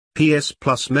PS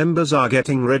Plus members are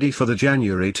getting ready for the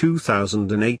January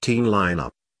 2018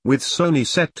 lineup, with Sony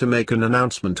set to make an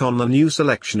announcement on the new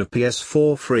selection of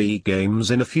PS4 free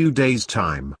games in a few days'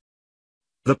 time.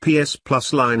 The PS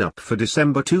Plus lineup for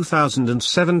December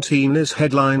 2017 is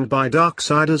headlined by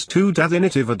Darksiders 2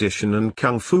 Definitive Edition and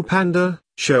Kung Fu Panda: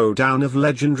 Showdown of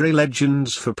Legendary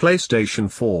Legends for PlayStation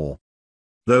 4.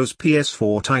 Those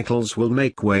PS4 titles will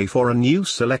make way for a new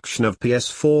selection of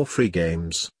PS4 free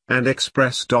games, and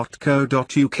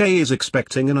Express.co.uk is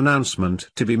expecting an announcement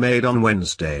to be made on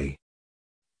Wednesday.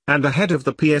 And ahead of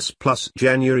the PS Plus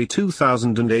January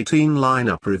 2018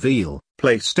 lineup reveal,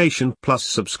 PlayStation Plus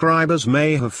subscribers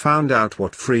may have found out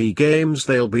what free games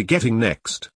they'll be getting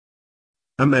next.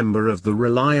 A member of the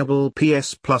reliable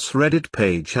PS Plus Reddit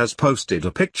page has posted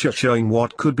a picture showing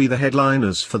what could be the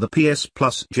headliners for the PS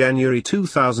Plus January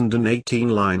 2018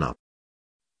 lineup.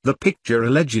 The picture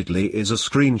allegedly is a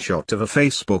screenshot of a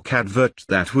Facebook advert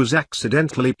that was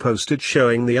accidentally posted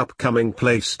showing the upcoming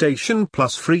PlayStation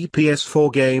Plus free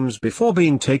PS4 games before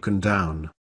being taken down.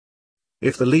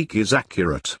 If the leak is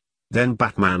accurate, then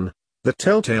Batman, the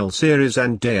Telltale series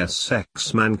and Deus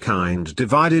Ex Mankind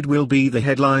Divided will be the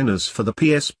headliners for the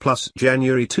PS Plus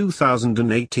January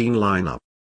 2018 lineup.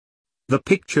 The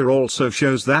picture also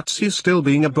shows That's You still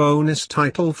being a bonus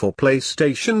title for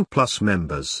PlayStation Plus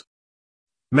members.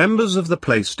 Members of the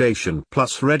PlayStation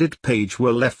Plus Reddit page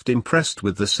were left impressed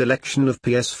with the selection of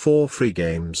PS4 free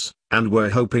games, and were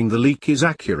hoping the leak is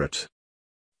accurate.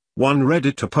 One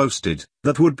Redditor posted,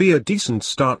 "That would be a decent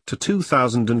start to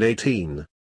 2018.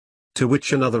 To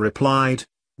which another replied,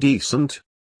 "Decent?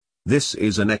 This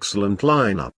is an excellent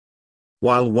lineup."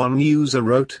 While one user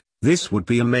wrote, "This would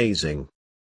be amazing."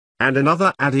 And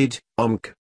another added,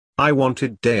 I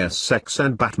wanted Deus Ex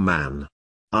and Batman.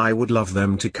 I would love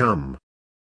them to come."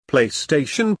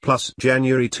 PlayStation Plus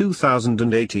January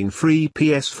 2018 free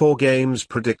PS4 games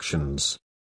predictions.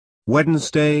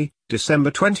 Wednesday,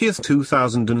 December 20,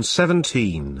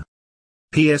 2017.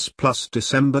 PS Plus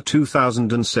December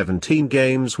 2017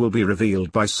 games will be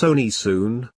revealed by Sony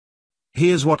soon.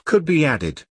 Here's what could be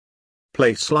added.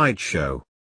 Play slideshow.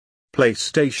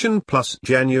 PlayStation Plus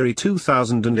January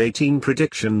 2018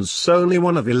 predictions Sony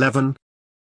 1 of 11.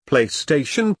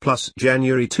 PlayStation Plus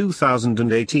January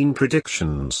 2018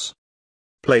 predictions.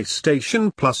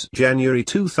 PlayStation Plus January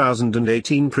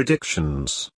 2018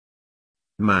 predictions.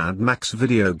 Mad Max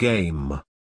video game.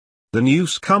 The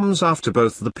news comes after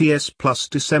both the PS Plus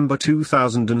December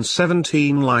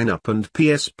 2017 lineup and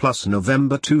PS Plus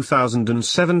November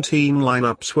 2017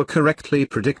 lineups were correctly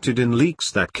predicted in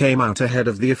leaks that came out ahead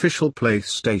of the official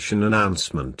PlayStation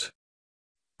announcement.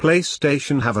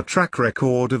 PlayStation have a track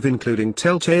record of including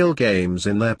Telltale games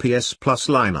in their PS Plus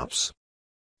lineups.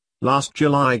 Last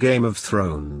July, Game of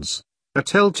Thrones, a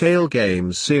Telltale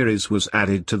Games series, was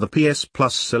added to the PS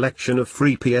Plus selection of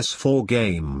free PS4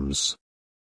 games.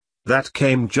 That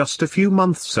came just a few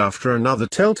months after another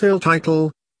Telltale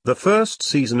title, the first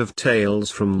season of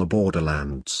Tales from the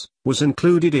Borderlands, was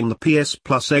included in the PS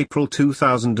Plus April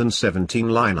 2017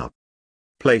 lineup.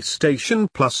 PlayStation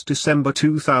Plus December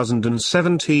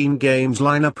 2017 games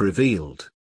lineup revealed.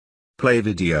 Play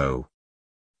video.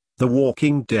 The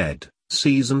Walking Dead,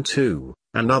 Season 2,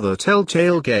 another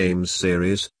Telltale Games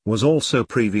series, was also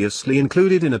previously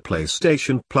included in a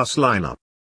PlayStation Plus lineup.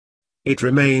 It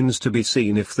remains to be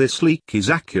seen if this leak is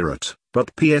accurate,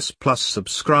 but PS Plus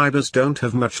subscribers don't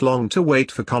have much long to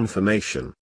wait for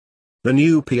confirmation. The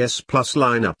new PS Plus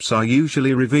lineups are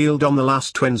usually revealed on the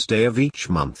last Wednesday of each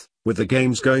month, with the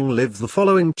games going live the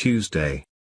following Tuesday.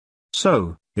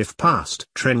 So, if past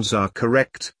trends are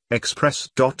correct,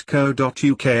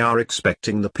 Express.co.uk are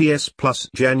expecting the PS Plus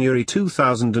January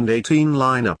 2018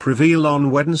 lineup reveal on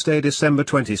Wednesday, December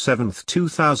 27,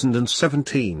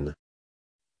 2017.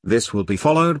 This will be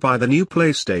followed by the new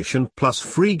PlayStation Plus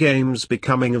free games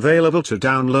becoming available to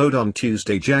download on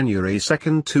Tuesday, January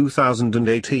 2,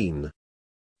 2018.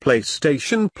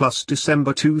 PlayStation Plus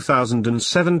December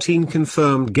 2017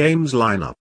 confirmed games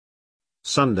lineup.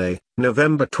 Sunday,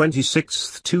 November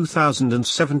 26,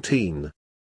 2017.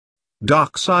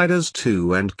 Darksiders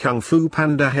 2 and Kung Fu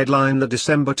Panda headline the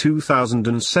December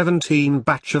 2017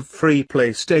 batch of free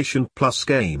PlayStation Plus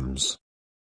games.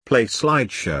 Play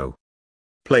slideshow.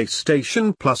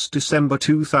 PlayStation Plus December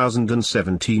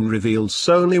 2017 reveals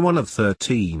Sony 1 of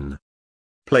 13.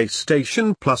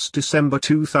 PlayStation Plus December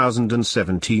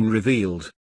 2017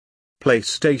 revealed.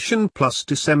 PlayStation Plus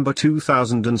December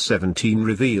 2017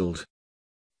 revealed.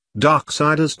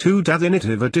 Darksiders 2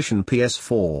 Definitive Edition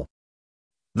PS4.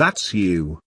 That's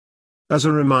you. As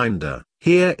a reminder,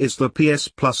 here is the PS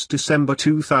Plus December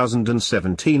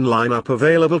 2017 lineup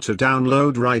available to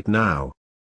download right now.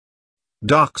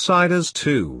 Darksiders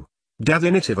 2,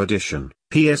 Definitive Edition,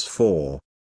 PS4.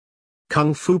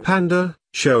 Kung Fu Panda,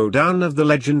 Showdown of the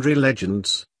Legendary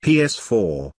Legends,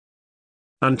 PS4.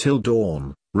 Until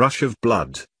Dawn, Rush of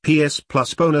Blood, PS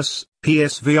Plus bonus,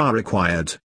 PSVR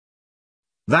required.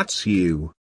 That's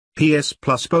You. PS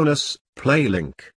Plus bonus, Play link.